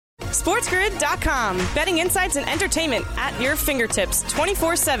SportsGrid.com. Betting insights and entertainment at your fingertips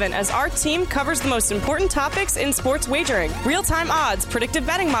 24/7 as our team covers the most important topics in sports wagering. Real-time odds, predictive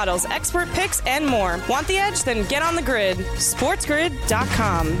betting models, expert picks, and more. Want the edge? Then get on the grid.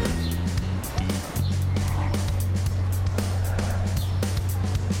 SportsGrid.com.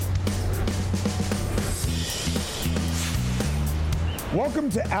 Welcome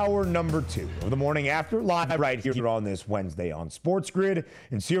to hour number 2 of the morning after, live right here on this Wednesday on Sports Grid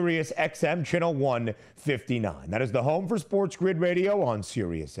and Sirius XM channel 159. That is the home for Sports Grid Radio on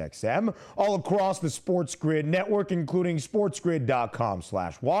Sirius XM, all across the Sports Grid network, including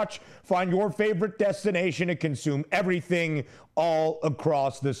sportsgrid.com/watch. Find your favorite destination to consume everything all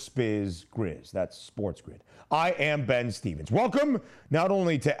across the Spiz Grizz. That's Sports Grid. I am Ben Stevens. Welcome not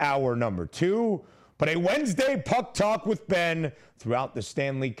only to hour number 2, but a Wednesday puck talk with Ben throughout the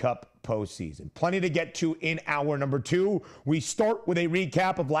Stanley Cup postseason. Plenty to get to in hour number 2. We start with a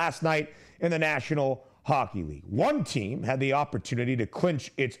recap of last night in the National Hockey League. One team had the opportunity to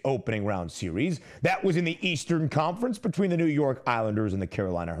clinch its opening round series. That was in the Eastern Conference between the New York Islanders and the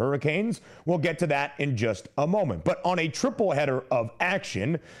Carolina Hurricanes. We'll get to that in just a moment. But on a triple header of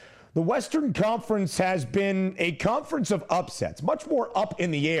action, the Western Conference has been a conference of upsets, much more up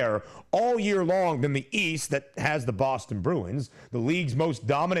in the air all year long than the East that has the Boston Bruins, the league's most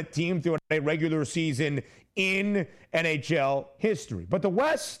dominant team throughout a regular season in NHL history. But the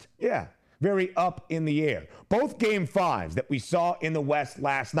West, very up in the air. Both Game 5s that we saw in the West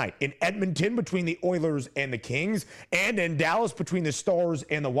last night, in Edmonton between the Oilers and the Kings, and in Dallas between the Stars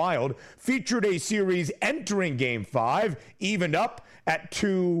and the Wild, featured a series entering Game 5, evened up at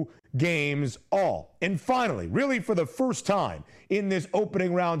 2 games all. And finally, really for the first time in this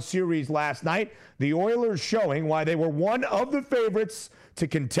opening round series last night, the Oilers showing why they were one of the favorites to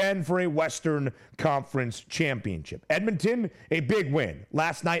contend for a Western Conference championship. Edmonton, a big win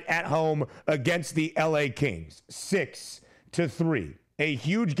last night at home against the LA Kings, 6-3. A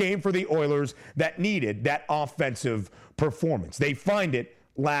huge game for the Oilers that needed that offensive performance. They find it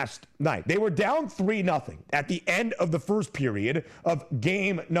last night. They were down 3-0 at the end of the first period of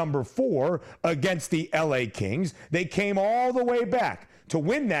game number 4 against the LA Kings. They came all the way back to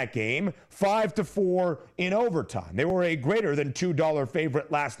win that game 5-4 in overtime. They were a greater than $2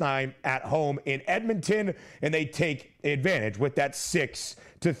 favorite last night at home in Edmonton, and they take advantage with that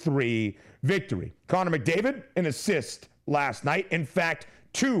 6-3 victory. Connor McDavid, an assist last night. In fact,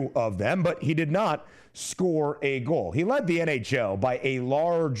 2 of them, but he did not score a goal. He led the NHL by a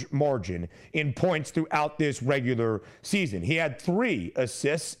large margin in points throughout this regular season. He had 3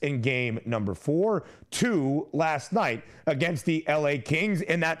 assists in game number 4, 2 last night against the LA Kings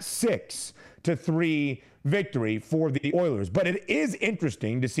in that 6-3 victory for the Oilers. But it is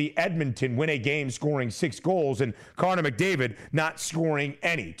interesting to see Edmonton win a game scoring 6 goals and Connor McDavid not scoring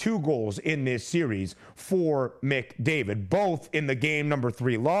any. 2 goals in this series for McDavid, both in the game number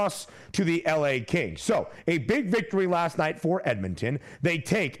 3 loss to the LA Kings. So a big victory last night for Edmonton. They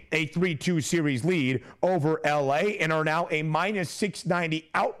take a 3-2 series lead over LA and are now a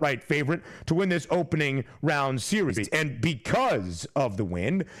 -690 outright favorite to win this opening round series. And because of the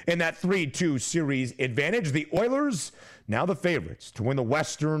win and that 3-2 series advantage, the Oilers, now the favorites to win the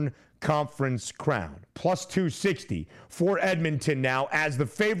Western Conference crown. Plus 260 for Edmonton now as the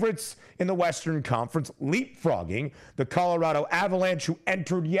favorites in the Western Conference, leapfrogging the Colorado Avalanche, who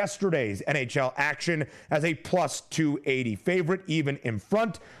entered yesterday's NHL action as a plus 280 favorite, even in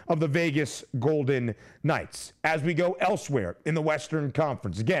front of the Vegas Golden Knights. As we go elsewhere in the Western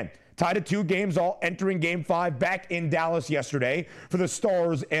Conference, again, tied at 2 games all, entering Game 5 back in Dallas yesterday for the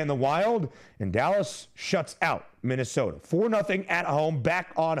Stars and the Wild. And Dallas shuts out Minnesota. 4-0 at home,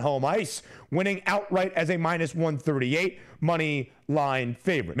 back on home ice, winning outright as a -138 money line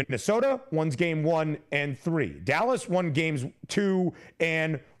favorite. Minnesota wins game 1 and 3. Dallas won games 2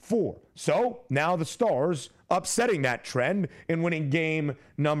 and 4. So now the Stars upsetting that trend and winning game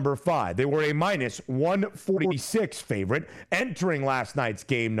number 5. They were a -146 favorite entering last night's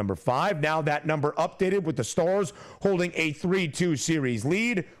game number 5. Now that number updated with the Stars holding a 3-2 series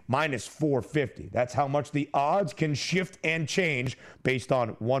lead, -450. That's how much the odds can shift and change based on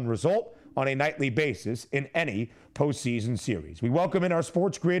one result on a nightly basis in any postseason series. We welcome in our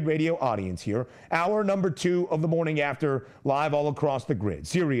Sports Grid radio audience here. Hour number 2 of the morning after, live all across the grid.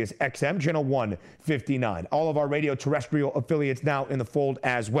 Sirius XM, channel 159. All of our radio terrestrial affiliates now in the fold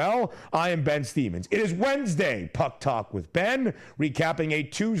as well. I am Ben Stevens. It is Wednesday, Puck Talk with Ben, recapping a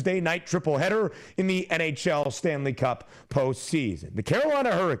Tuesday night triple header in the NHL Stanley Cup postseason. The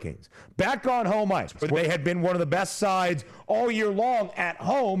Carolina Hurricanes, back on home ice, where they had been one of the best sides all year long at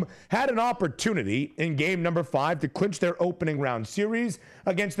home, had an opportunity in game number 5 to clinch their opening round series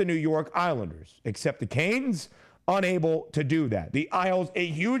against the New York Islanders. Except the Canes, unable to do that. The Isles, a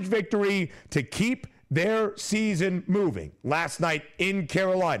huge victory to keep their season moving. Last night in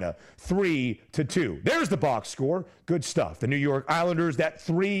Carolina, 3-2. There's the box score. Good stuff. The New York Islanders, that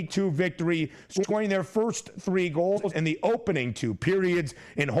 3-2 victory, scoring their first 3 goals in the opening 2 periods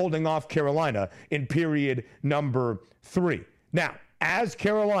and holding off Carolina in period number 3. Now, as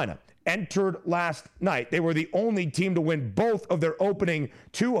Carolina entered last night, they were the only team to win both of their opening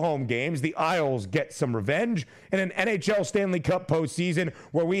 2 home games. The Isles get some revenge in an NHL Stanley Cup postseason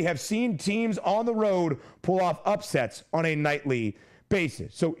where we have seen teams on the road pull off upsets on a nightly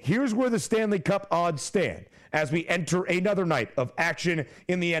basis. So here's where the Stanley Cup odds stand as we enter another night of action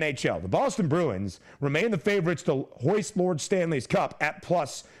in the NHL. The Boston Bruins remain the favorites to hoist Lord Stanley's Cup at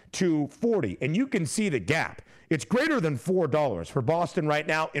plus 240, and you can see the gap. It's greater than $4 for Boston right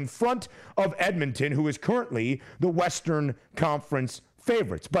now in front of Edmonton, who is currently the Western Conference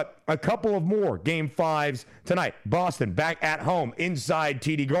favorites. But a couple of more Game 5s tonight. Boston back at home inside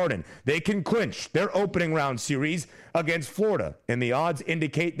TD Garden. They can clinch their opening round series against Florida, and the odds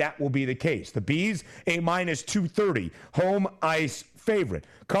indicate that will be the case. The Bees, a minus 230 home ice favorite.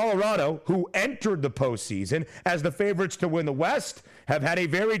 Colorado, who entered the postseason as the favorites to win the West, have had a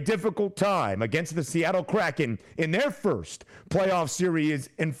very difficult time against the Seattle Kraken in their first playoff series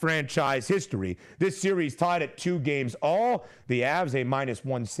in franchise history. This series tied at 2 games all. The Avs, a minus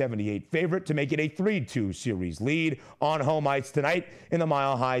 178 favorite to make it a 3-2 series lead on home ice tonight in the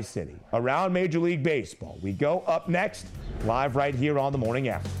Mile High City. Around Major League Baseball, we go up next, live right here on The Morning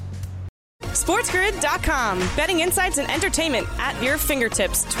After. SportsGrid.com. Betting insights and entertainment at your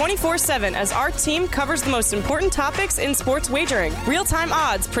fingertips 24/7 as our team covers the most important topics in sports wagering. Real-time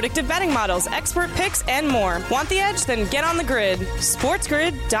odds, predictive betting models, expert picks, and more. Want the edge? Then get on the grid.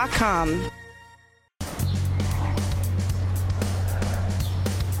 SportsGrid.com.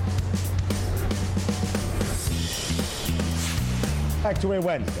 Back to a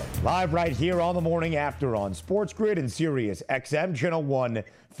Wednesday, live right here on The Morning After on Sports Grid and Sirius XM, channel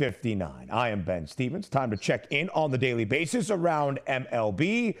 159. I am Ben Stevens. Time to check in on the daily basis around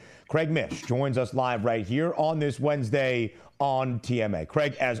MLB. Craig Mish joins us live right here on this Wednesday on TMA.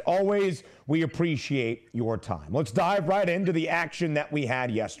 Craig, as always, we appreciate your time. Let's dive right into the action that we had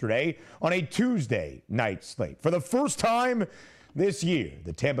yesterday on a Tuesday night slate. For the first time this year,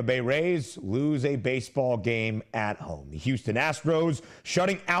 the Tampa Bay Rays lose a baseball game at home. The Houston Astros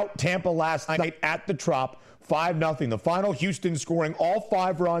shutting out Tampa last night at the Trop, 5-0. The final, Houston scoring all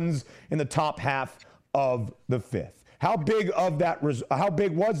 5 runs in the top half of the 5th. How big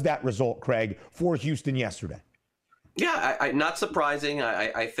was that result, Craig, for Houston yesterday? Yeah, not surprising.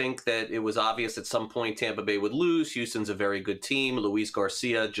 I think that it was obvious at some point Tampa Bay would lose. Houston's a very good team. Luis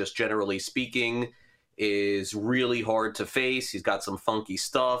Garcia, just generally speaking, is really hard to face. He's got some funky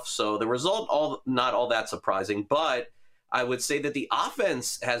stuff. So the result, not all that surprising. But I would say that the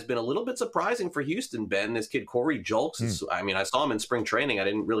offense has been a little bit surprising for Houston, Ben. This kid, Corey Julks, I saw him in spring training. I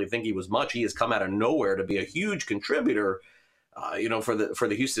didn't really think he was much. He has come out of nowhere to be a huge contributor, for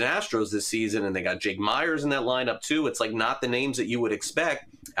the Houston Astros this season. And they got Jake Myers in that lineup, too. It's like not the names that you would expect.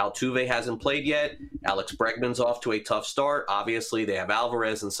 Altuve hasn't played yet. Alex Bregman's off to a tough start. Obviously, they have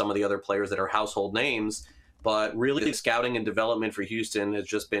Alvarez and some of the other players that are household names. But really, the scouting and development for Houston has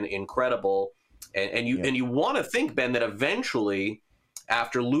just been incredible. And you want to think, Ben, that eventually,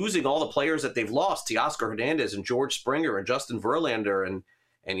 after losing all the players that they've lost, Teoscar Hernandez and George Springer and Justin Verlander and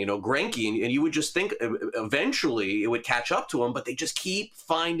Greinke, and you would just think eventually it would catch up to them, but they just keep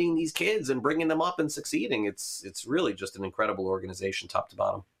finding these kids and bringing them up and succeeding. It's really just an incredible organization, top to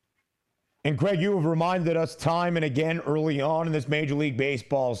bottom. And Craig, you have reminded us time and again early on in this Major League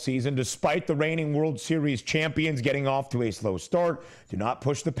Baseball season, despite the reigning World Series champions getting off to a slow start, do not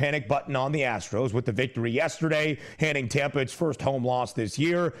push the panic button on the Astros with the victory yesterday, handing Tampa its first home loss this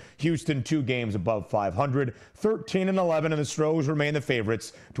year. Houston 2 games above 500, 13-11, and the Stros remain the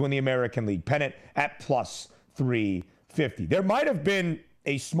favorites to win the American League pennant at plus 350. There might have been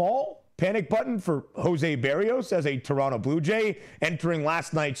a small panic button for Jose Berrios as a Toronto Blue Jay entering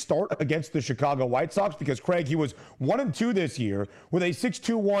last night's start against the Chicago White Sox because, Craig, he was 1-2 this year with a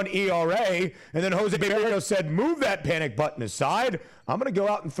 6.21 ERA, and then Jose Berrios said, move that panic button aside. I'm going to go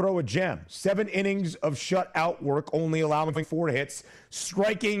out and throw a gem. 7 innings of shutout work, only allowing 4 hits,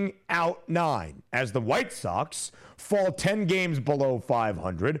 striking out 9 as the White Sox fall 10 games below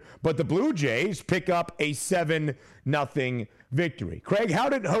 500, but the Blue Jays pick up a 7-0 victory. Craig, how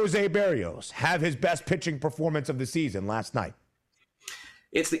did Jose Berrios have his best pitching performance of the season last night?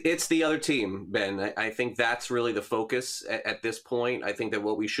 It's the other team, Ben. I think that's really the focus at this point. I think that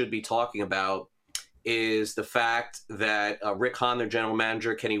what we should be talking about is the fact that Rick Hahn, their general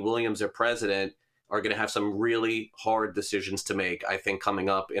manager, Kenny Williams, their president, are going to have some really hard decisions to make, I think, coming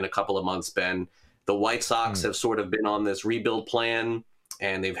up in a couple of months, Ben. The White Sox have sort of been on this rebuild plan,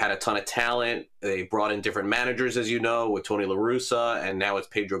 and they've had a ton of talent. They brought in different managers, as you know, with Tony La Russa, and now it's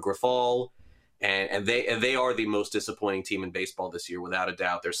Pedro Grifol. And they are the most disappointing team in baseball this year, without a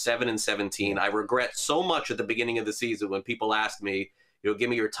doubt. They're 7-17. I regret so much at the beginning of the season when people asked me, give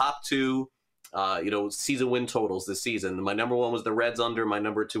me your top two, season win totals this season. My number one was the Reds under. My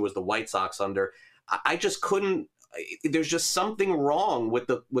number two was the White Sox under. I just couldn't. There's just something wrong with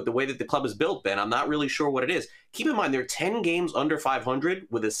the way that the club is built, Ben. I'm not really sure what it is. Keep in mind, they're 10 games under 500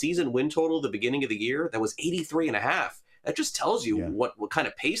 with a season win total at the beginning of the year that was 83.5. That just tells you what kind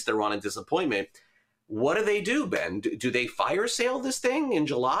of pace they're on in disappointment. What do they do, Ben? Do they fire sale this thing in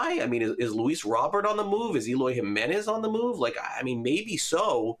July? I mean, is Luis Robert on the move? Is Eloy Jimenez on the move? Maybe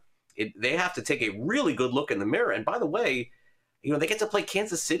so. They have to take a really good look in the mirror. And by the way, they get to play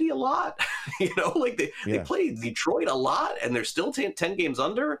Kansas City a lot. They play Detroit a lot, and they're still 10 games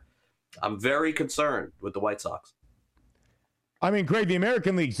under. I'm very concerned with the White Sox. I mean, Craig, the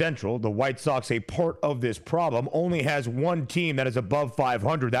American League Central, the White Sox, a part of this problem, only has one team that is above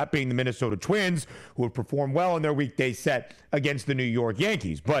 500, that being the Minnesota Twins, who have performed well in their weekday set against the New York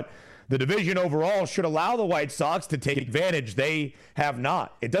Yankees. But the division overall should allow the White Sox to take advantage. They have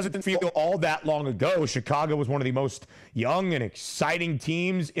not. It doesn't feel all that long ago. Chicago was one of the most young and exciting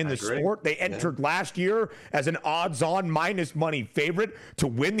teams in the sport. They entered last year as an odds-on minus money favorite to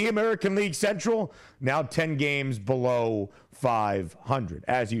win the American League Central. Now 10 games below 500.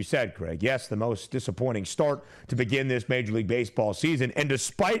 As you said, Craig, yes, the most disappointing start to begin this Major League Baseball season. And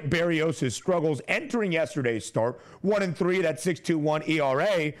despite Berrios' struggles entering yesterday's start, 1-3 at 6.21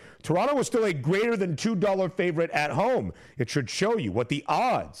 ERA, Toronto was still a greater than $2 favorite at home. It should show you what the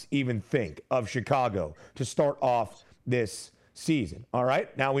odds even think of Chicago to start off this season. All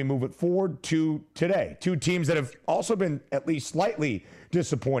right, now we move it forward to today. Two teams that have also been at least slightly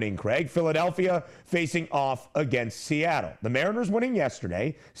disappointing, Craig. Philadelphia facing off against Seattle. The Mariners winning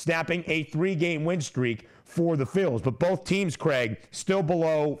yesterday, snapping a 3-game win streak for the Phils. But both teams, Craig, still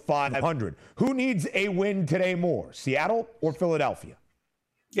below 500. Who needs a win today more, Seattle or Philadelphia?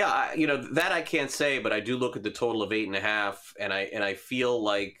 Yeah, that I can't say, but I do look at the total of 8.5, and I feel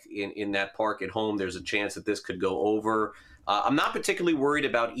like in that park at home, there's a chance that this could go over. I'm not particularly worried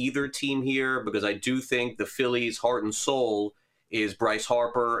about either team here because I do think the Phillies' heart and soul is Bryce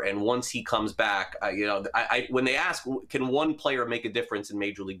Harper, and once he comes back, when they ask, can one player make a difference in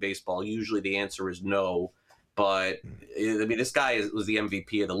Major League Baseball, usually the answer is no. But this guy was the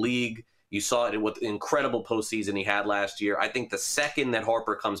MVP of the league. You saw it in what incredible postseason he had last year. I think the second that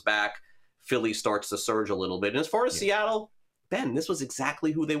Harper comes back, Philly starts to surge a little bit. And as far as Seattle, Ben, this was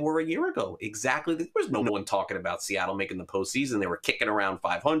exactly who they were a year ago. Exactly. There was no one talking about Seattle making the postseason. They were kicking around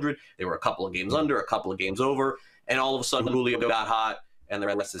 500. They were a couple of games under, a couple of games over. And all of a sudden, Julio got hot, and the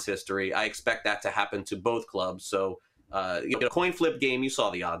rest is history. I expect that to happen to both clubs. So, coin flip game, you saw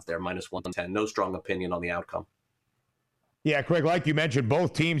the odds there, minus 110. No strong opinion on the outcome. Yeah, Craig, like you mentioned,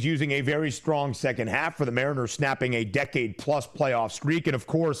 both teams using a very strong second half. For the Mariners, snapping a decade-plus playoff streak, and of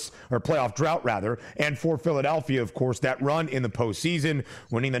course, or playoff drought, rather. And for Philadelphia, of course, that run in the postseason,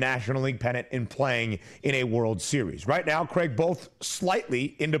 winning the National League pennant and playing in a World Series. Right now, Craig, both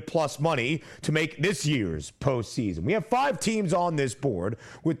slightly into plus money to make this year's postseason. We have 5 teams on this board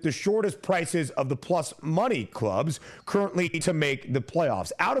with the shortest prices of the plus money clubs currently to make the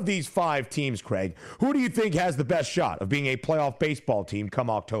playoffs. Out of these 5 teams, Craig, who do you think has the best shot of being a playoff baseball team come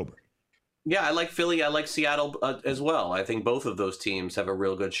October? Yeah, I like Philly. I like Seattle as well. I think both of those teams have a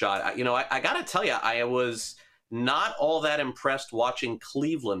real good shot. I got to tell you, I was not all that impressed watching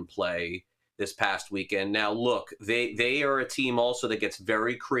Cleveland play this past weekend. Now, look, they are a team also that gets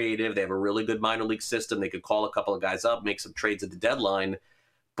very creative. They have a really good minor league system. They could call a couple of guys up, make some trades at the deadline.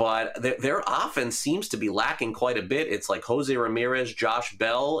 But their offense seems to be lacking quite a bit. It's like Jose Ramirez, Josh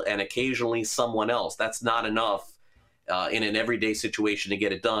Bell, and occasionally someone else. That's not enough in an everyday situation to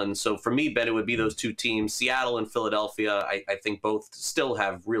get it done. So for me, Ben, it would be those two teams, Seattle and Philadelphia. I think both still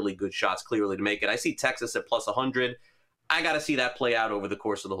have really good shots clearly to make it. I see Texas at plus 100. I got to see that play out over the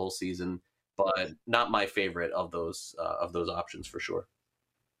course of the whole season, but not my favorite of those options for sure.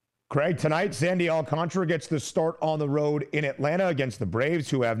 Craig, tonight, Sandy Alcantara gets the start on the road in Atlanta against the Braves,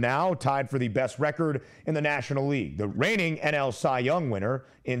 who have now tied for the best record in the National League. The reigning NL Cy Young winner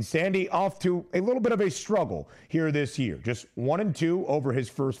in Sandy off to a little bit of a struggle here this year. Just 1-2 over his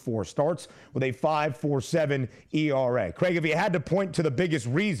first 4 starts with a 5.47 ERA. Craig, if you had to point to the biggest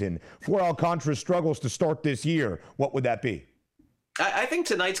reason for Alcantara's struggles to start this year, what would that be? I think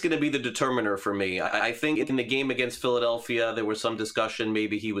tonight's going to be the determiner for me. I think in the game against Philadelphia, there was some discussion.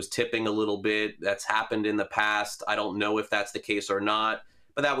 Maybe he was tipping a little bit. That's happened in the past. I don't know if that's the case or not,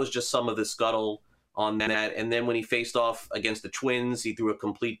 but that was just some of the scuttle on that. And then when he faced off against the Twins, he threw a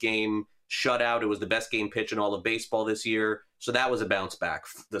complete game shutout. It was the best game pitch in all of baseball this year. So that was a bounce back.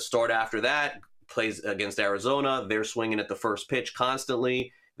 The start after that, plays against Arizona. They're swinging at the first pitch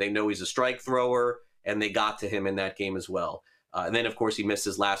constantly. They know he's a strike thrower, and they got to him in that game as well. And then, of course, he missed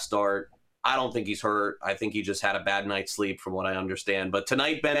his last start. I don't think he's hurt. I think he just had a bad night's sleep from what I understand. But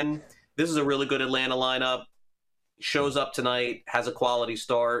tonight, Ben, this is a really good Atlanta lineup. Shows up tonight, has a quality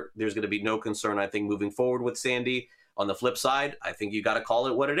start. There's going to be no concern, I think, moving forward with Sandy. On the flip side, I think you got to call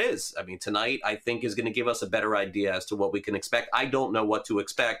it what it is. I mean, tonight, I think, is going to give us a better idea as to what we can expect. I don't know what to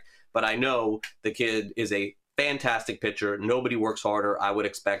expect, but I know the kid is a fantastic pitcher. Nobody works harder. I would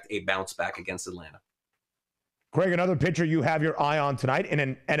expect a bounce back against Atlanta. Craig, another pitcher you have your eye on tonight in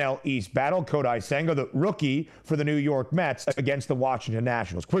an NL East battle, Kodai Senga, the rookie for the New York Mets against the Washington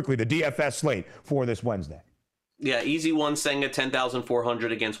Nationals. Quickly, the DFS slate for this Wednesday. Yeah, easy one, Senga,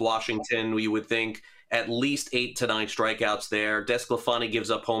 10,400 against Washington. You would think at least 8 to 9 strikeouts there. Desclafani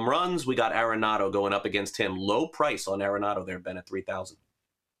gives up home runs. We got Arenado going up against him. Low price on Arenado there, Ben, at 3,000.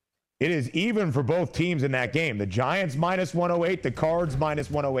 It is even for both teams in that game. The Giants minus 108, the Cards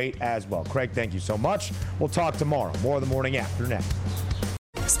minus 108 as well. Craig, thank you so much. We'll talk tomorrow. More of the morning after next.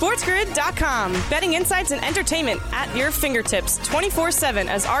 SportsGrid.com. Betting insights and entertainment at your fingertips 24/7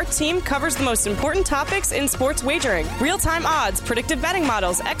 as our team covers the most important topics in sports wagering. Real-time odds, predictive betting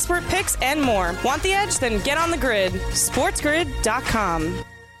models, expert picks, and more. Want the edge? Then get on the grid. SportsGrid.com.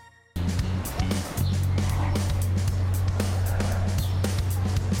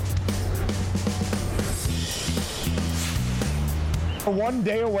 One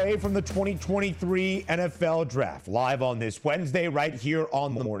day away from the 2023 NFL Draft, live on this Wednesday right here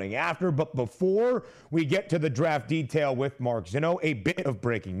on the morning after. But before we get to the draft detail with Mark Zinno, a bit of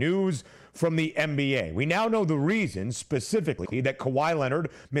breaking news from the NBA. We now know the reason specifically that Kawhi Leonard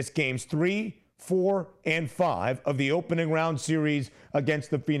missed games 3, 4, and 5 of the opening round series against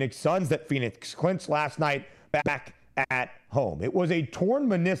the Phoenix Suns that Phoenix clinched last night back at home. It was a torn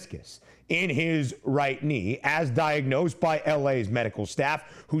meniscus in his right knee, as diagnosed by LA's medical staff,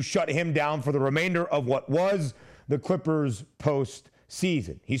 who shut him down for the remainder of what was the Clippers'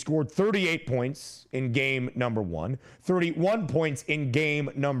 postseason. He scored 38 points in game number 1, 31 points in game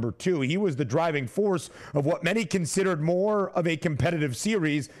number 2. He was the driving force of what many considered more of a competitive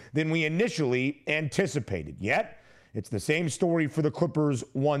series than we initially anticipated. Yet, it's the same story for the Clippers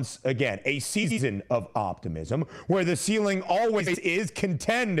once again. A season of optimism where the ceiling always is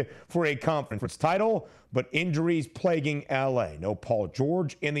contend for a conference title, but injuries plaguing LA. No Paul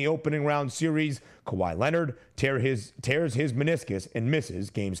George in the opening round series. Kawhi Leonard tears his meniscus and misses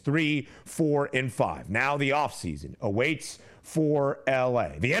games 3, 4, and 5. Now the offseason awaits for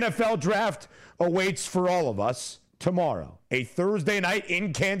LA. The NFL Draft awaits for all of us tomorrow, a Thursday night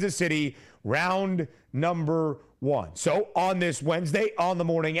in Kansas City, round number 1. So on this Wednesday, on the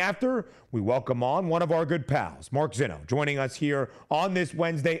morning after, we welcome on one of our good pals, Mark Zinno, joining us here on this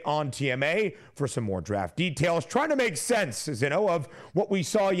Wednesday on TMA for some more draft details. Trying to make sense, Zinno, of what we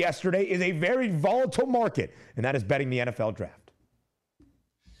saw yesterday is a very volatile market, and that is betting the NFL Draft.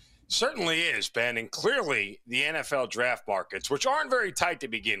 Certainly is, Ben, and clearly the NFL draft markets, which aren't very tight to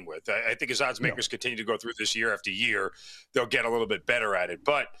begin with. I think as odds makers continue to go through this year after year, they'll get a little bit better at it.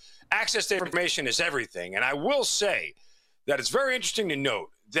 But access to information is everything. And I will say that it's very interesting to note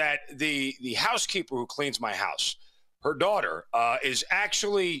that the housekeeper who cleans my house, her daughter, is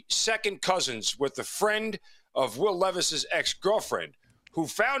actually second cousins with a friend of Will Levis's ex-girlfriend, who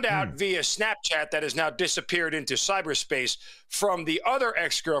found out via Snapchat that has now disappeared into cyberspace from the other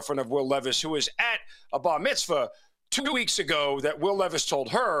ex-girlfriend of Will Levis, who was at a bar mitzvah 2 weeks ago, that Will Levis told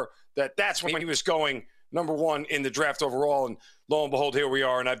her that that's when he was going number 1 in the draft overall. And lo and behold, here we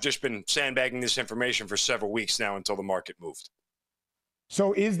are. And I've just been sandbagging this information for several weeks now until the market moved.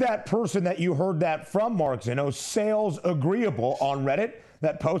 So is that person that you heard that from, Mark Zinno, sales agreeable on Reddit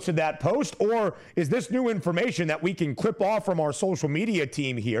that posted that post? Or is this new information that we can clip off from our social media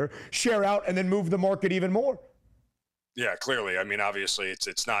team here, share out, and then move the market even more? Yeah, clearly. I mean, obviously,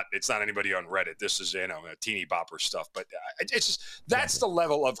 it's not anybody on Reddit. This is, a teeny bopper stuff. But it's just, that's the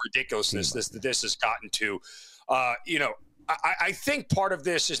level of ridiculousness this has gotten to. I think part of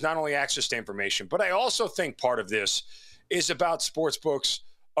this is not only access to information, but I also think part of this is about sportsbooks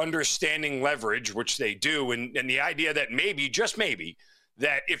understanding leverage, which they do, and the idea that maybe, just maybe,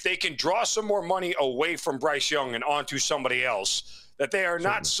 that if they can draw some more money away from Bryce Young and onto somebody else, that they are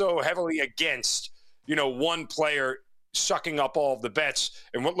not so heavily against, one player sucking up all of the bets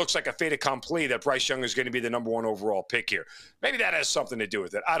and what looks like a fait accompli that Bryce Young is going to be the number one overall pick here. Maybe that has something to do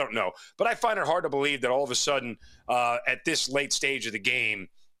with it. I don't know. But I find it hard to believe that all of a sudden at this late stage of the game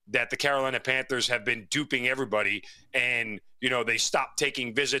that the Carolina Panthers have been duping everybody and, they stopped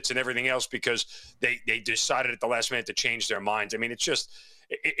taking visits and everything else because they decided at the last minute to change their minds. I mean,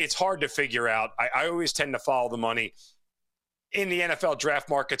 it's hard to figure out. I always tend to follow the money. In the NFL draft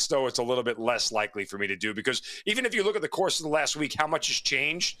markets, though, it's a little bit less likely for me to do because even if you look at the course of the last week, how much has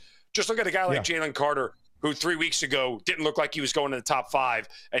changed? Just look at a guy like Jalen Carter, who 3 weeks ago didn't look like he was going to the top 5,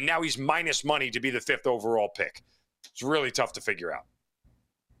 and now he's minus money to be the 5th overall pick. It's really tough to figure out.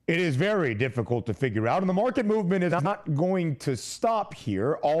 It is very difficult to figure out, and the market movement is not going to stop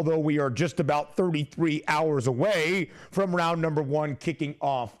here, although we are just about 33 hours away from round number 1 kicking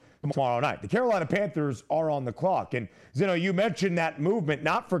off tomorrow night. The Carolina Panthers are on the clock. And Zinno, you mentioned that movement,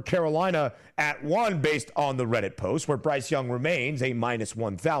 not for Carolina at 1 based on the Reddit post where Bryce Young remains a minus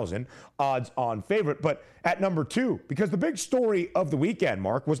 1,000 odds on favorite, but at number 2, because the big story of the weekend,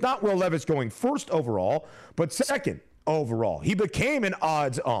 Mark, was not Will Levis going first overall, but second overall. He became an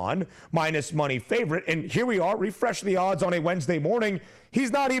odds on minus money favorite. And here we are, refresh the odds on a Wednesday morning.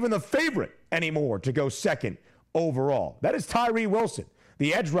 He's not even the favorite anymore to go second overall. That is Tyree Wilson,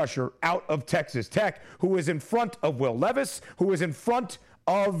 the edge rusher out of Texas Tech, who is in front of Will Levis, who is in front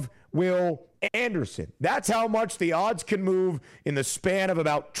of Will Anderson. That's how much the odds can move in the span of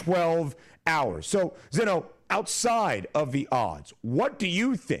about 12 hours. So, Zinno, outside of the odds, what do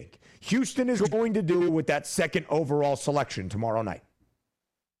you think Houston is going to do with that second overall selection tomorrow night?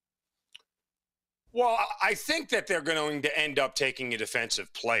 Well, I think that they're going to end up taking a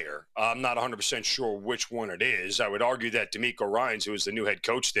defensive player. I'm not 100% sure which one it is. I would argue that D'Amico Ryans, who is the new head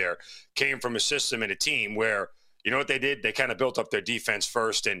coach there, came from a system and a team where, you know what they did? They kind of built up their defense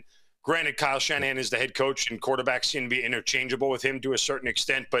first. And granted, Kyle Shanahan is the head coach, and quarterbacks seem to be interchangeable with him to a certain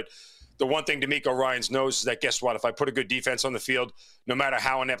extent. But the one thing D'Amico Ryans knows is that, guess what? If I put a good defense on the field, no matter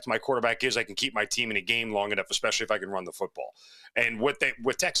how inept my quarterback is, I can keep my team in a game long enough, especially if I can run the football. And what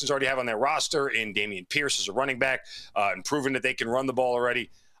Texans already have on their roster in Dameon Pierce as a running back, and proven that they can run the ball already,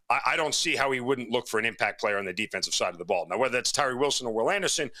 I don't see how he wouldn't look for an impact player on the defensive side of the ball. Now, whether that's Tyree Wilson or Will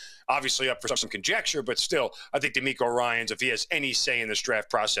Anderson, obviously up for some conjecture, but still, I think D'Amico Ryans, if he has any say in this draft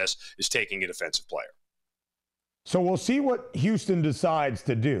process, is taking a defensive player. So we'll see what Houston decides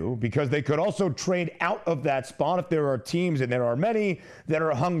to do, because they could also trade out of that spot if there are teams, and there are many, that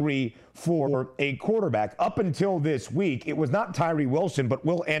are hungry for a quarterback. Up until this week, it was not Tyree Wilson, but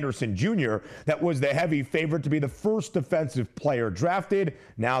Will Anderson Jr. that was the heavy favorite to be the first defensive player drafted.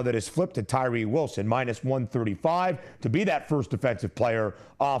 Now that is flipped to Tyree Wilson, minus 135 to be that first defensive player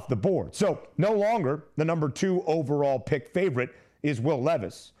off the board. So no longer the number 2 overall pick favorite is Will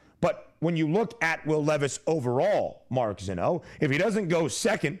Levis. But when you look at Will Levis overall, Mark Zinno, if he doesn't go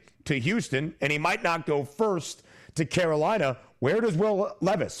second to Houston, and he might not go first to Carolina, where does Will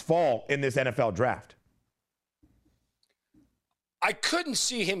Levis fall in this NFL draft? I couldn't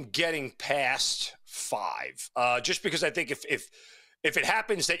see him getting past 5, just because I think if it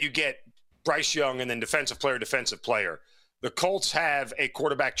happens that you get Bryce Young and then defensive player, the Colts have a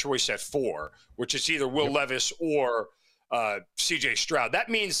quarterback choice at 4, which is either Will Levis or C.J. Stroud. That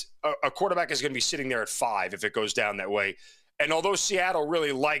means a quarterback is going to be sitting there at 5 if it goes down that way. And although Seattle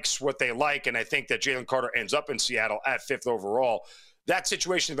really likes what they like, and I think that Jalen Carter ends up in Seattle at 5th overall, that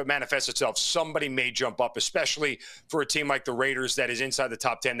situation, if it manifests itself, somebody may jump up, especially for a team like the Raiders that is inside the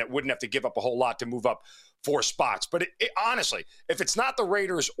top 10 that wouldn't have to give up a whole lot to move up 4 spots. But honestly, if it's not the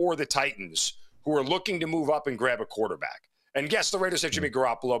Raiders or the Titans who are looking to move up and grab a quarterback, and yes, the Raiders have Jimmy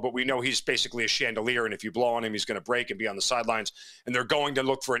Garoppolo, but we know he's basically a chandelier, and if you blow on him, he's going to break and be on the sidelines, and they're going to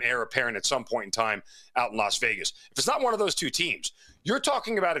look for an heir apparent at some point in time out in Las Vegas. If it's not one of those 2 teams, you're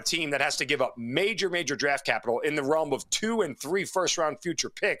talking about a team that has to give up major draft capital in the realm of 2 and 3 first-round future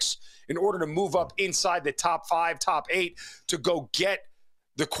picks in order to move up inside the top 5, top 8 to go get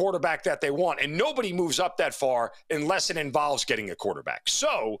the quarterback that they want. And nobody moves up that far unless it involves getting a quarterback.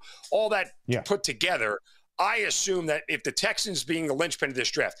 So all that put together, I assume that if the Texans, being the linchpin of this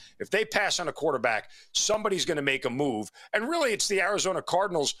draft, if they pass on a quarterback, somebody's going to make a move. And really, it's the Arizona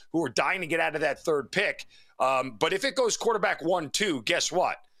Cardinals who are dying to get out of that 3rd pick. But if it goes quarterback 1-2, guess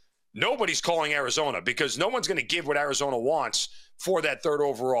what? Nobody's calling Arizona, because no one's going to give what Arizona wants for that 3rd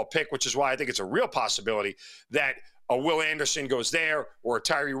overall pick, which is why I think it's a real possibility that a Will Anderson goes there or a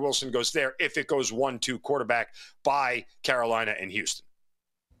Tyree Wilson goes there if it goes 1-2 quarterback by Carolina and Houston.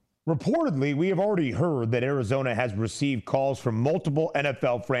 Reportedly, we have already heard that Arizona has received calls from multiple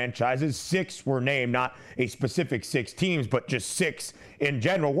NFL franchises. 6 were named, not a specific 6 teams, but just 6 in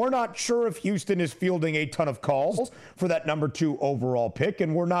general. We're not sure if Houston is fielding a ton of calls for that number 2 overall pick,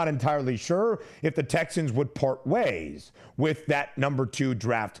 and we're not entirely sure if the Texans would part ways with that number 2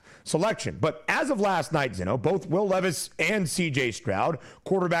 draft selection. But as of last night, Zinno, both Will Levis and C.J. Stroud,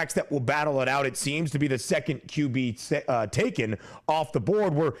 quarterbacks that will battle it out, it seems, to be the second QB taken off the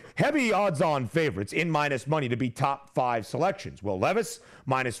board, were heavy odds-on favorites in minus money to be top 5 selections. Will Levis,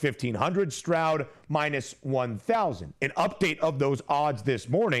 minus 1,500. Stroud, minus 1,000. An update of those odds this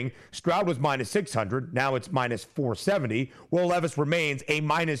morning, Stroud was minus 600. Now it's minus 470. Will Levis remains a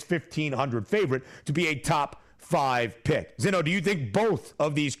minus 1,500 favorite to be a top 5 pick. Zinno, do you think both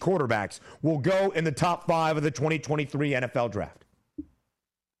of these quarterbacks will go in the top 5 of the 2023 NFL draft?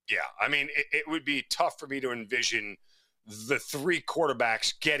 Yeah, I mean, it would be tough for me to envision the 3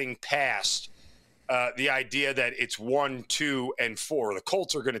 quarterbacks getting past the idea that it's 1, 2, and 4. The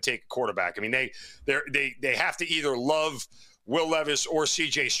Colts are going to take a quarterback. I mean, they have to either love Will Levis or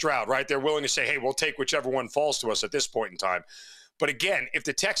C.J. Stroud, right? They're willing to say, hey, we'll take whichever one falls to us at this point in time. But again, if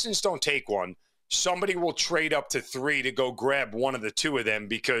the Texans don't take one, somebody will trade up to 3 to go grab one of the 2 of them,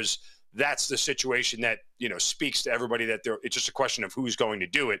 because that's the situation that, speaks to everybody that it's just a question of who's going to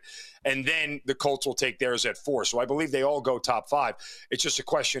do it. And then the Colts will take theirs at 4. So I believe they all go top 5. It's just a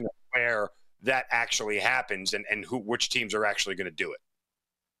question of where that actually happens and which teams are actually going to do it.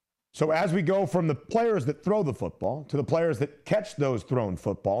 So as we go from the players that throw the football to the players that catch those thrown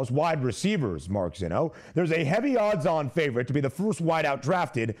footballs, wide receivers, Mark Zinno, there's a heavy odds-on favorite to be the first wideout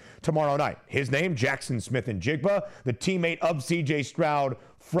drafted tomorrow night. His name, Jackson Smith-Njigba, the teammate of C.J. Stroud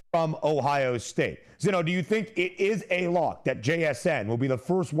from Ohio State. Zinno, do you think it is a lock that JSN will be the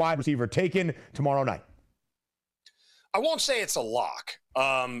first wide receiver taken tomorrow night? I won't say it's a lock.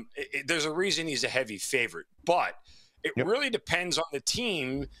 There's a reason he's a heavy favorite, but it really depends on the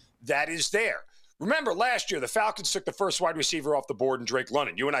team that is there. Remember, last year, the Falcons took the first wide receiver off the board in Drake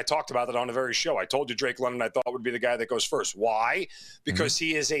London. You and I talked about that on the very show. I told you Drake London I thought would be the guy that goes first. Why? Because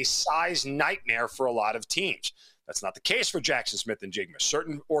he is a size nightmare for a lot of teams. That's not the case for Jackson Smith-Njigba.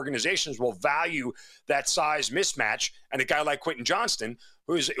 Certain organizations will value that size mismatch, and a guy like Quentin Johnston,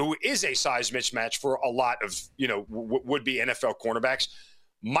 who is a size mismatch for a lot of would-be NFL cornerbacks,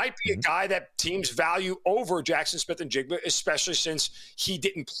 might be a guy that teams value over Jackson Smith-Njigba, especially since he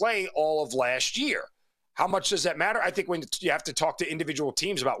didn't play all of last year. How much does that matter? I think when you have to talk to individual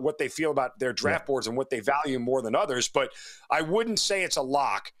teams about what they feel about their draft boards and what they value more than others, but I wouldn't say it's a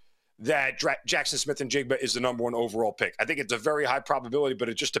lock that Jackson Smith-Njigba is the number 1 overall pick. I think it's a very high probability, but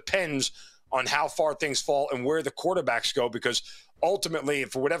it just depends on how far things fall and where the quarterbacks go, because ultimately, if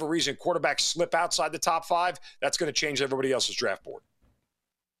for whatever reason quarterbacks slip outside the top 5, that's going to change everybody else's draft board.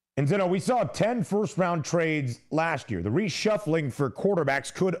 And Zinno, we saw 10 first-round trades last year. The reshuffling for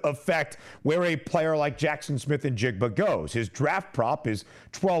quarterbacks could affect where a player like Jackson Smith-Njigba goes. His draft prop is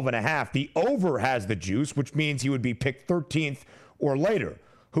 12.5. The over has the juice, which means he would be picked 13th or later.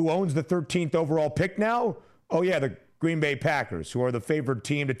 Who owns the 13th overall pick now? Oh, yeah, the Green Bay Packers, who are the favored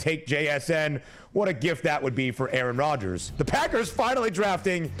team to take JSN. What a gift that would be for Aaron Rodgers. The Packers finally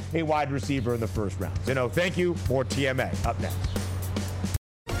drafting a wide receiver in the first round. Zinno, thank you. More TMA up next.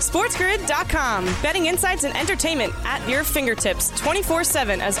 SportsGrid.com. Betting insights and entertainment at your fingertips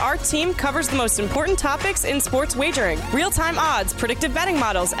 24/7 as our team covers the most important topics in sports wagering. Real-time odds, predictive betting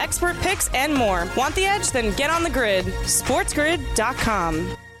models, expert picks, and more. Want the edge? Then get on the grid.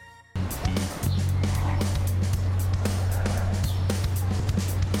 SportsGrid.com.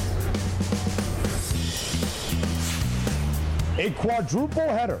 A quadruple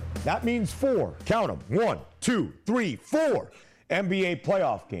header. That means 4. Count them. 1, 2, 3, 4. NBA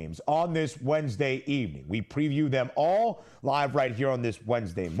playoff games on this Wednesday evening. We preview them all live right here on this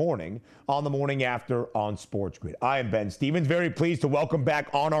Wednesday morning, on the morning after on Sports Grid. I am Ben Stevens, very pleased to welcome back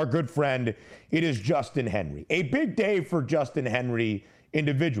on our good friend. It is Justin Henry. A big day for Justin Henry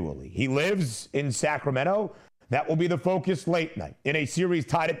individually. He lives in Sacramento. That will be the focus late night in a series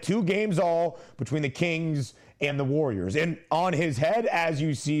tied at 2 games all between the Kings and the Warriors. And on his head, as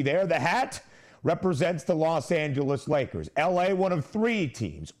you see there, the hat represents the Los Angeles Lakers. LA, one of 3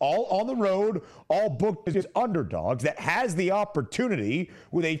 teams, all on the road, all booked as underdogs, that has the opportunity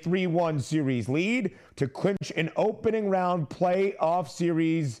with a 3-1 series lead to clinch an opening round playoff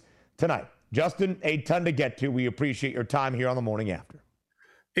series tonight. Justin, a ton to get to. We appreciate your time here on the morning after.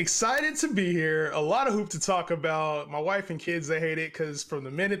 Excited to be here. A lot of hoop to talk about. My wife and kids, they hate it because from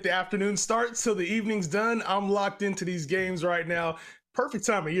the minute the afternoon starts till the evening's done, I'm locked into these games right now. Perfect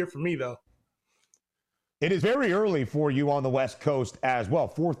time of year for me, though. It is very early for you on the West Coast as well.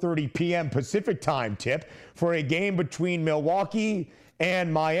 4:30 p.m. Pacific time tip for a game between Milwaukee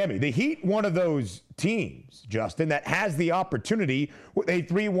and Miami. The Heat, one of those teams, Justin, that has the opportunity with a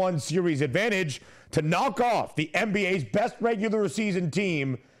 3-1 series advantage to knock off the NBA's best regular season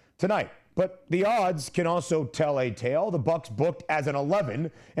team tonight. But the odds can also tell a tale. The Bucks booked as an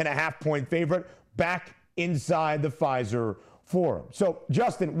 11.5-point favorite back inside the Pfizer Forum. So,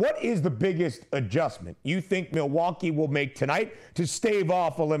 Justin, what is the biggest adjustment you think Milwaukee will make tonight to stave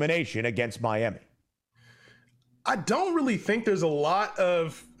off elimination against Miami? I don't really think there's a lot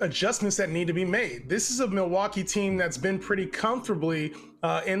of adjustments that need to be made. This is a Milwaukee team that's been pretty comfortably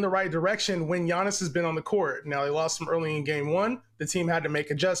in the right direction when Giannis has been on the court. Now, they lost him early in game 1. The team had to make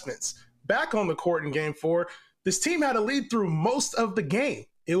adjustments. Back on the court in game 4, this team had a lead through most of the game.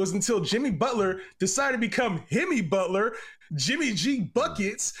 It was until Jimmy Butler decided to become Himmy Butler, Jimmy G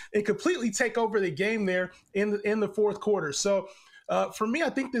buckets, and completely take over the game there in the fourth quarter. So for me, I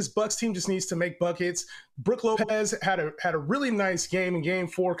think this Bucks team just needs to make buckets. Brook Lopez had a really nice game in game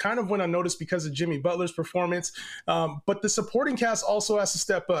 4, kind of went unnoticed because of Jimmy Butler's performance. But the supporting cast also has to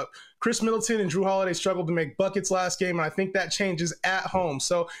step up. Chris Middleton and Drew Holiday struggled to make buckets last game, and I think that changes at home.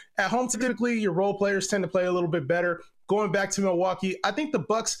 So at home, typically, your role players tend to play a little bit better. Going back to Milwaukee, I think the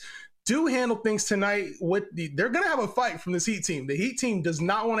Bucks do handle things tonight. They're going to have a fight from this Heat team. The Heat team does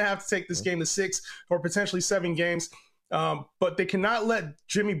not want to have to take this game to 6 or potentially 7 games. But they cannot let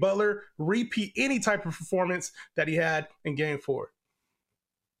Jimmy Butler repeat any type of performance that he had in game 4.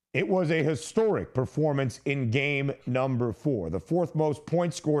 It was a historic performance in game number 4. The 4th most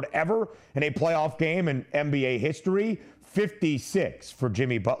points scored ever in a playoff game in NBA history. 56 for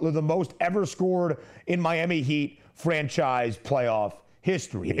Jimmy Butler, the most ever scored in Miami Heat franchise playoff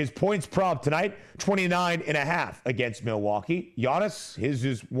history. His points prop tonight, 29.5 against Milwaukee. Giannis, his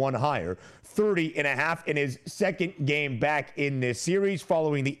is one higher, 30.5 in his second game back in this series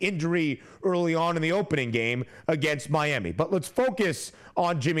following the injury early on in the opening game against Miami. But let's focus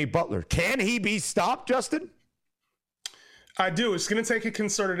on Jimmy Butler. Can he be stopped, Justin? I do. It's going to take a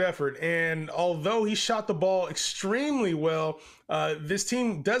concerted effort. And although he shot the ball extremely well, this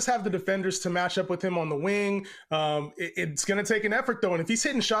team does have the defenders to match up with him on the wing. It's going to take an effort, though. And if he's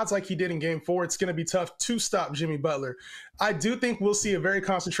hitting shots like he did in game 4, it's going to be tough to stop Jimmy Butler. I do think we'll see a very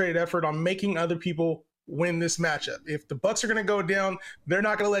concentrated effort on making other people win this matchup. If the Bucks are going to go down, they're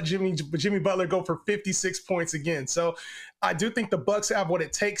not going to let Jimmy Butler go for 56 points again. So I do think the Bucks have what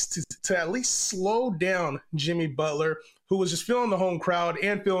it takes to at least slow down Jimmy Butler, who was just feeling the home crowd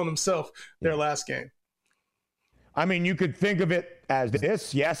and feeling himself their last game. I mean, you could think of it as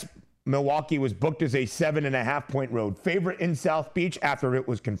this. Yes, Milwaukee was booked as a 7.5-point road favorite in South Beach after it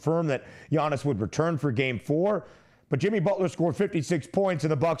was confirmed that Giannis would return for game 4. But Jimmy Butler scored 56 points,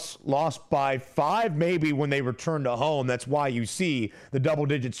 and the Bucks lost by 5 maybe when they returned to home. That's why you see the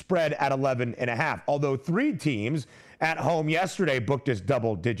double-digit spread at 11.5. Although 3 teams at home yesterday booked as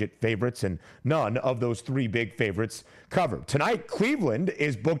double-digit favorites, and none of those 3 big favorites covered. Tonight, Cleveland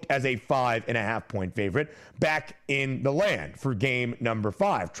is booked as a 5.5-point favorite back in the land for game number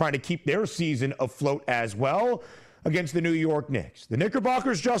 5, trying to keep their season afloat as well against the New York Knicks. The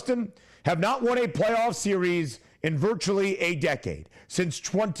Knickerbockers, Justin, have not won a playoff series in virtually a decade, since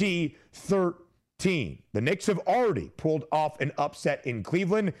 2013. The Knicks have already pulled off an upset in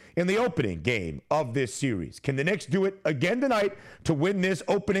Cleveland in the opening game of this series. Can the Knicks do it again tonight to win this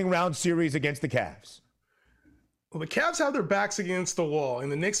opening round series against the Cavs? Well, the Cavs have their backs against the wall,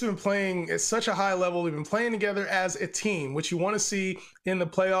 and the Knicks have been playing at such a high level. They've been playing together as a team, which you want to see in the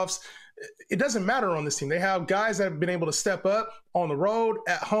playoffs. It doesn't matter on this team. They have guys that have been able to step up on the road,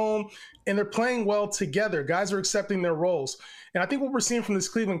 at home, and they're playing well together. Guys are accepting their roles. And I think what we're seeing from this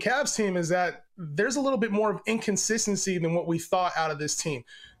Cleveland Cavs team is that there's a little bit more of inconsistency than what we thought out of this team.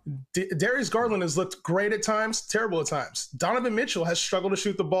 Darius Garland has looked great at times, terrible at times. Donovan Mitchell has struggled to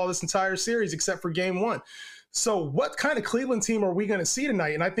shoot the ball this entire series except for game 1. So what kind of Cleveland team are we going to see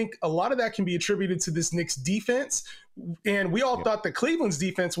tonight? And I think a lot of that can be attributed to this Knicks defense. And we all thought that Cleveland's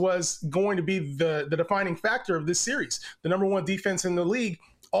defense was going to be the defining factor of this series, the number 1 defense in the league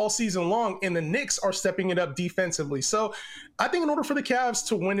all season long, and the Knicks are stepping it up defensively. So I think in order for the Cavs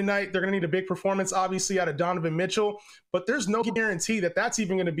to win tonight, they're going to need a big performance, obviously, out of Donovan Mitchell. But there's no guarantee that that's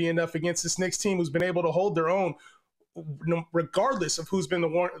even going to be enough against this Knicks team who's been able to hold their own, regardless of who's been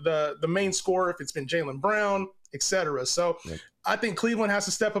the main scorer, if it's been Jaylen Brown, etc. So I think Cleveland has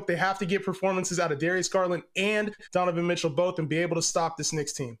to step up. They have to get performances out of Darius Garland and Donovan Mitchell both and be able to stop this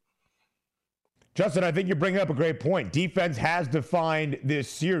Knicks team. Justin, I think you're bringing up a great point. Defense has defined this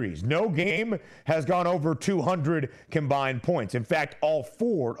series. No game has gone over 200 combined points. In fact, all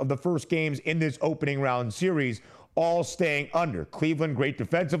 4 of the first games in this opening round series all staying under. Cleveland, great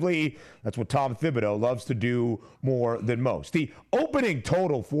defensively. That's what Tom Thibodeau loves to do more than most. The opening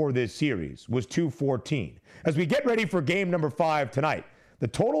total for this series was 214. As we get ready for game number 5 tonight, the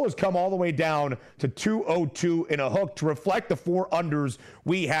total has come all the way down to 202 in a hook to reflect the 4 unders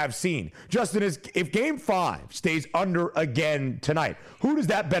we have seen. Justin, if game 5 stays under again tonight, who does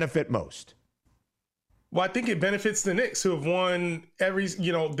that benefit most? Well, I think it benefits the Knicks, who have won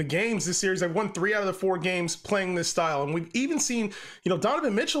the games this series. They've won 3 out of the 4 games playing this style. And we've even seen,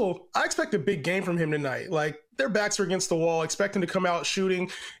 Donovan Mitchell, I expect a big game from him tonight. Like, their backs are against the wall, expect him to come out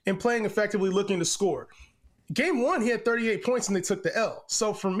shooting and playing effectively, looking to score. Game 1, he had 38 points and they took the L.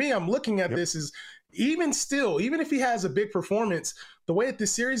 So for me, I'm looking at this as even if he has a big performance, the way that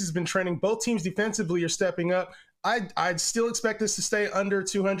this series has been trending, both teams defensively are stepping up. I'd still expect this to stay under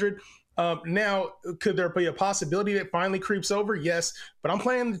 200. Now, could there be a possibility that finally creeps over? Yes, but I'm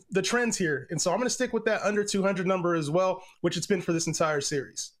playing the trends here. And so I'm going to stick with that under 200 number as well, which it's been for this entire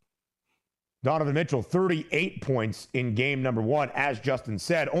series. Donovan Mitchell, 38 points in game number 1. As Justin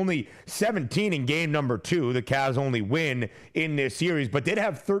said, only 17 in game number 2. The Cavs only win in this series, but did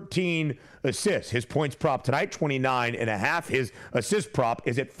have 13 assists. His points prop tonight, 29.5. His assist prop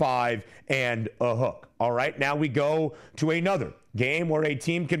is at 5 and a hook. All right, now we go to another game where a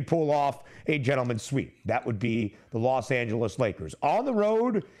team can pull off a gentleman's sweep. That would be the Los Angeles Lakers. On the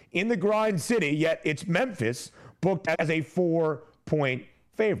road in the grind city, yet it's Memphis booked as a 4-point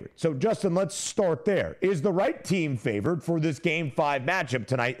favorite. So, Justin, let's start there. Is the right team favored for this Game 5 matchup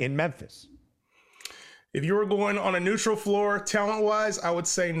tonight in Memphis? If you were going on a neutral floor, talent-wise, I would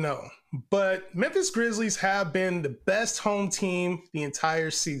say no. But Memphis Grizzlies have been the best home team the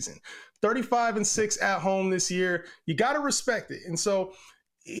entire season. 35-6 at home this year. You got to respect it. And so,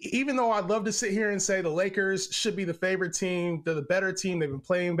 even though I'd love to sit here and say the Lakers should be the favorite team, they're the better team, they've been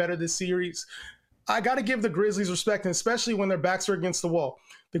playing better this series, I got to give the Grizzlies respect, and especially when their backs are against the wall.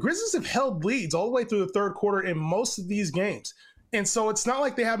 The Grizzlies have held leads all the way through the third quarter in most of these games. And so it's not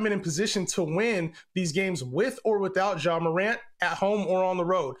like they haven't been in position to win these games with or without Ja Morant at home or on the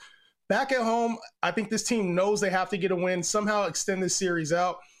road. Back at home, I think this team knows they have to get a win, somehow extend this series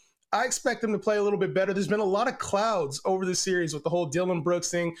out. I expect them to play a little bit better. There's been a lot of clouds over the series with the whole Dillon Brooks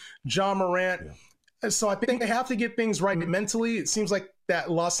thing, Ja Morant. Yeah. And so I think they have to get things right mentally. It seems like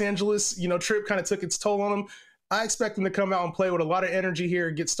that Los Angeles, trip kind of took its toll on them. I expect them to come out and play with a lot of energy here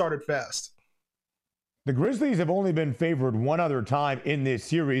and get started fast. The Grizzlies have only been favored one other time in this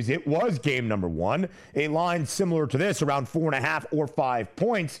series. It was game number 1, a line similar to this, around 4.5 or 5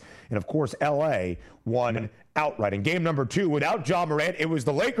 points. And of course, LA won outright. In game number 2, without Ja Morant, it was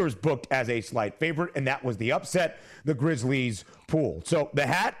the Lakers booked as a slight favorite, and that was the upset the Grizzlies pulled. So the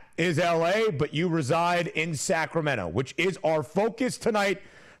hat is LA, but you reside in Sacramento, which is our focus tonight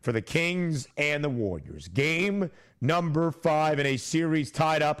for the Kings and the Warriors. Game number 5 in a series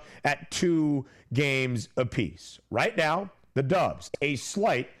tied up at 2 games apiece. Right now, the Dubs, a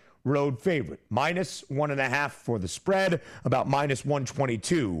slight road favorite, -1.5 for the spread, about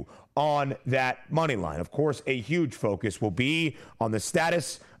 -122 on that money line. Of course, a huge focus will be on the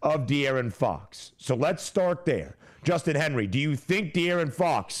status of De'Aaron Fox. So let's start there. Justin Henry, do you think De'Aaron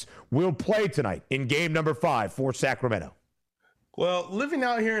Fox will play tonight in game number 5 for Sacramento? Well, living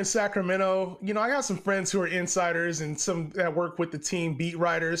out here in Sacramento, I got some friends who are insiders and some that work with the team, beat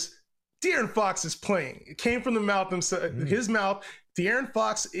writers. De'Aaron Fox is playing. It came from his mouth. De'Aaron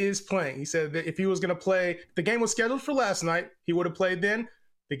Fox is playing. He said that if he was going to play, the game was scheduled for last night, he would have played then.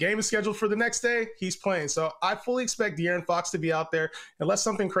 The game is scheduled for the next day, he's playing. So I fully expect De'Aaron Fox to be out there unless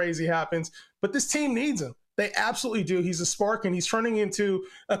something crazy happens. But this team needs him. They absolutely do. He's a spark, and he's turning into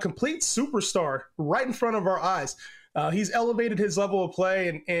a complete superstar right in front of our eyes. He's elevated his level of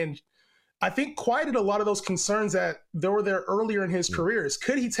play and I think quieted a lot of those concerns that there were there earlier in his careers.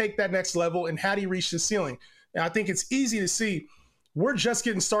 Could he take that next level, and had he reached the ceiling? And I think it's easy to see we're just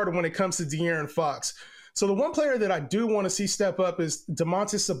getting started when it comes to De'Aaron Fox. So the one player that I do want to see step up is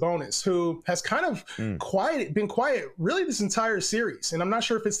Domantas Sabonis, who has kind of been quiet really this entire series. And I'm not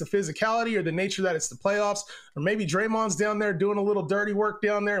sure if it's the physicality or the nature that it's the playoffs, or maybe Draymond's down there doing a little dirty work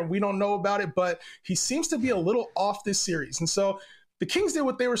down there and we don't know about it, but he seems to be a little off this series. And so the Kings did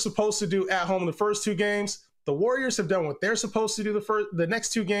what they were supposed to do at home in the first 2 games. The Warriors have done what they're supposed to do the next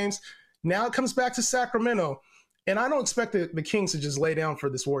 2 games. Now it comes back to Sacramento, and I don't expect the Kings to just lay down for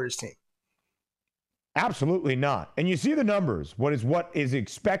this Warriors team. Absolutely not. And you see the numbers. What is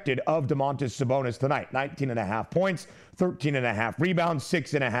expected of Domantas Sabonis tonight? 19.5 points, 13.5 rebounds,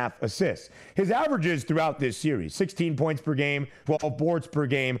 6.5 assists. His averages throughout this series, 16 points per game, 12 boards per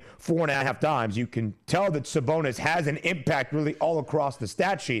game, 4.5 dimes. You can tell that Sabonis has an impact really all across the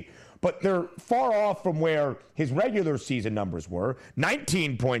stat sheet, but they're far off from where his regular season numbers were.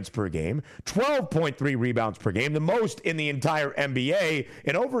 19 points per game, 12.3 rebounds per game, the most in the entire NBA,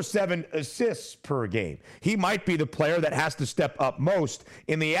 and over 7 assists per game. He might be the player that has to step up most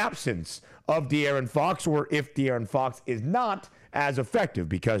in the absence of De'Aaron Fox, or if De'Aaron Fox is not as effective,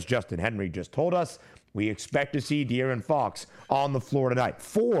 because Justin Henry just told us we expect to see De'Aaron Fox on the floor tonight.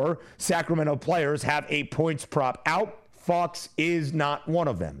 4 Sacramento players have a points prop out. Fox is not one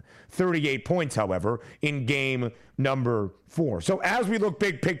of them. 38 points, however, in game number 4. So as we look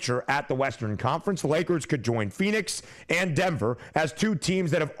big picture at the Western Conference, the Lakers could join Phoenix and Denver as 2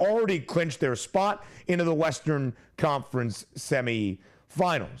 teams that have already clinched their spot into the Western Conference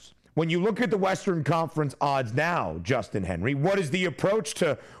semifinals. When you look at the Western Conference odds now, Justin Henry, what is the approach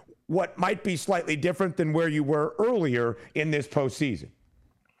to what might be slightly different than where you were earlier in this postseason?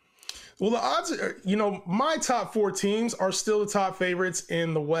 Well, the odds are, my top 4 teams are still the top favorites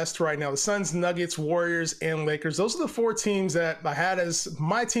in the West right now. The Suns, Nuggets, Warriors, and Lakers. Those are the 4 teams that I had as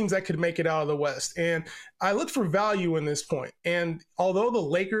my teams that could make it out of the West. And I look for value in this point. And although the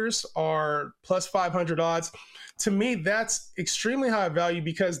Lakers are plus 500 odds, to me, that's extremely high value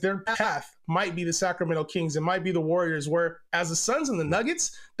because their path might be the Sacramento Kings. It might be the Warriors, where as the Suns and the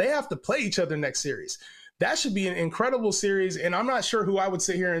Nuggets, they have to play each other next series. That should be an incredible series, and I'm not sure who I would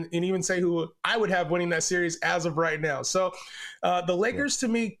sit here and even say who I would have winning that series as of right now. So the Lakers, to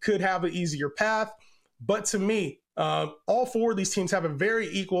me, could have an easier path, but to me, all 4 of these teams have a very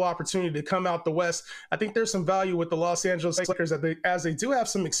equal opportunity to come out the West. I think there's some value with the Los Angeles Lakers as they do have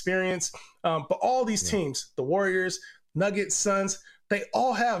some experience, but all these teams, the Warriors, Nuggets, Suns, they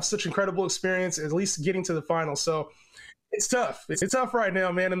all have such incredible experience, at least getting to the finals. So it's tough. It's tough right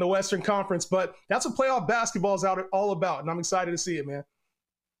now, man, in the Western Conference, but that's what playoff basketball is all about, and I'm excited to see it, man.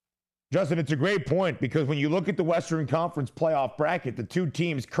 Justin, it's a great point because when you look at the Western Conference playoff bracket, the 2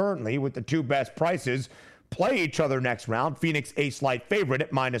 teams currently with the 2 best prices play each other next round. Phoenix a slight favorite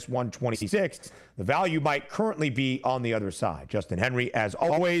at minus 126. The value might currently be on the other side. Justin Henry, as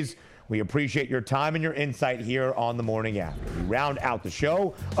always, we appreciate your time and your insight here on The Morning After. We round out the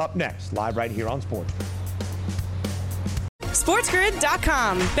show up next, live right here on Sports.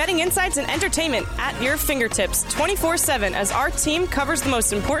 SportsGrid.com. Betting insights and entertainment at your fingertips 24/7 as our team covers the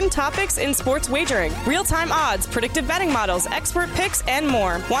most important topics in sports wagering. Real-time odds, predictive betting models, expert picks, and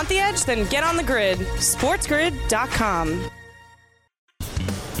more. Want the edge? Then get on the grid. SportsGrid.com.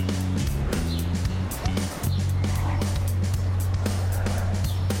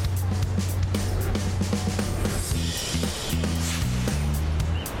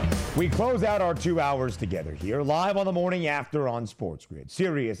 We close out our 2 hours together here, live on The Morning After on Sports Grid.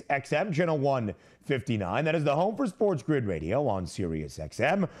 Sirius XM, channel 159. That is the home for Sports Grid Radio on Sirius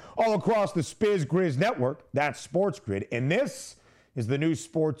XM. All across the Spiz Grizz network, that's Sports Grid. And this is the new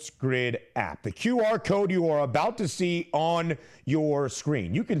Sports Grid app. The QR code you are about to see on your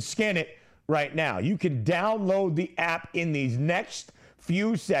screen. You can scan it right now. You can download the app in these next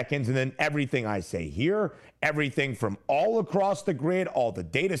few seconds, and then everything I say here, everything from all across the grid, all the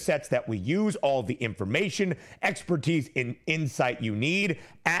data sets that we use, all the information, expertise, and insight you need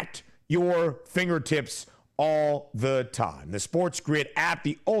at your fingertips all the time. The Sports Grid app,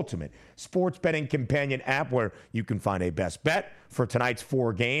 the ultimate sports betting companion app where you can find a best bet for tonight's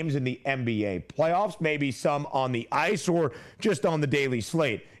 4 games in the NBA playoffs, maybe some on the ice or just on the daily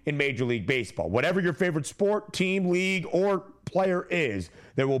slate in Major League Baseball. Whatever your favorite sport, team, league, or player is,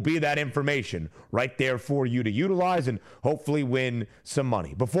 there will be that information right there for you to utilize and hopefully win some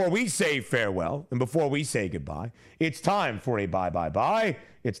money. Before we say farewell and before we say goodbye, it's time for a bye-bye-bye.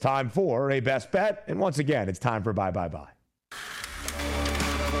 It's time for a best bet. And once again, it's time for bye-bye-bye.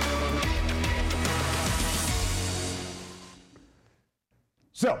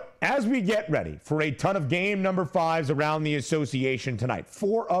 So, as we get ready for a ton of game number 5s around the association tonight,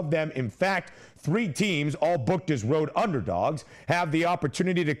 4 of them, in fact, 3 teams, all booked as road underdogs, have the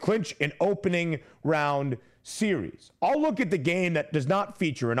opportunity to clinch an opening round series. I'll look at the game that does not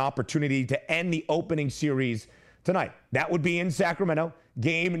feature an opportunity to end the opening series tonight. That would be in Sacramento,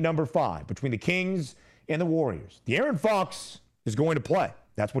 game number 5 between the Kings and the Warriors. De'Aaron Fox is going to play.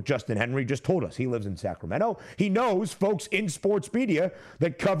 That's what Justin Henry just told us. He lives in Sacramento. He knows folks in sports media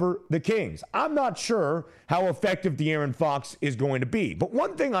that cover the Kings. I'm not sure how effective De'Aaron Fox is going to be. But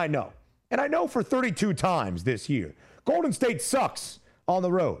one thing I know, and I know for 32 times this year, Golden State sucks on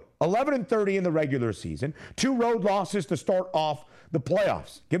the road. 11-30 in the regular season. 2 road losses to start off the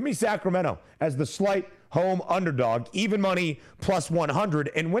playoffs. Give me Sacramento as the slight home underdog, even money plus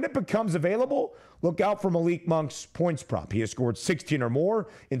 100. And when it becomes available, look out for Malik Monk's points prop. He has scored 16 or more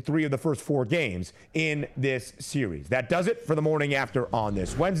in 3 of the first 4 games in this series. That does it for the morning after on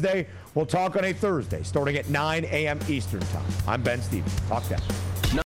this Wednesday. We'll talk on a Thursday starting at 9 a.m. Eastern time. I'm Ben Stevens. Talk then.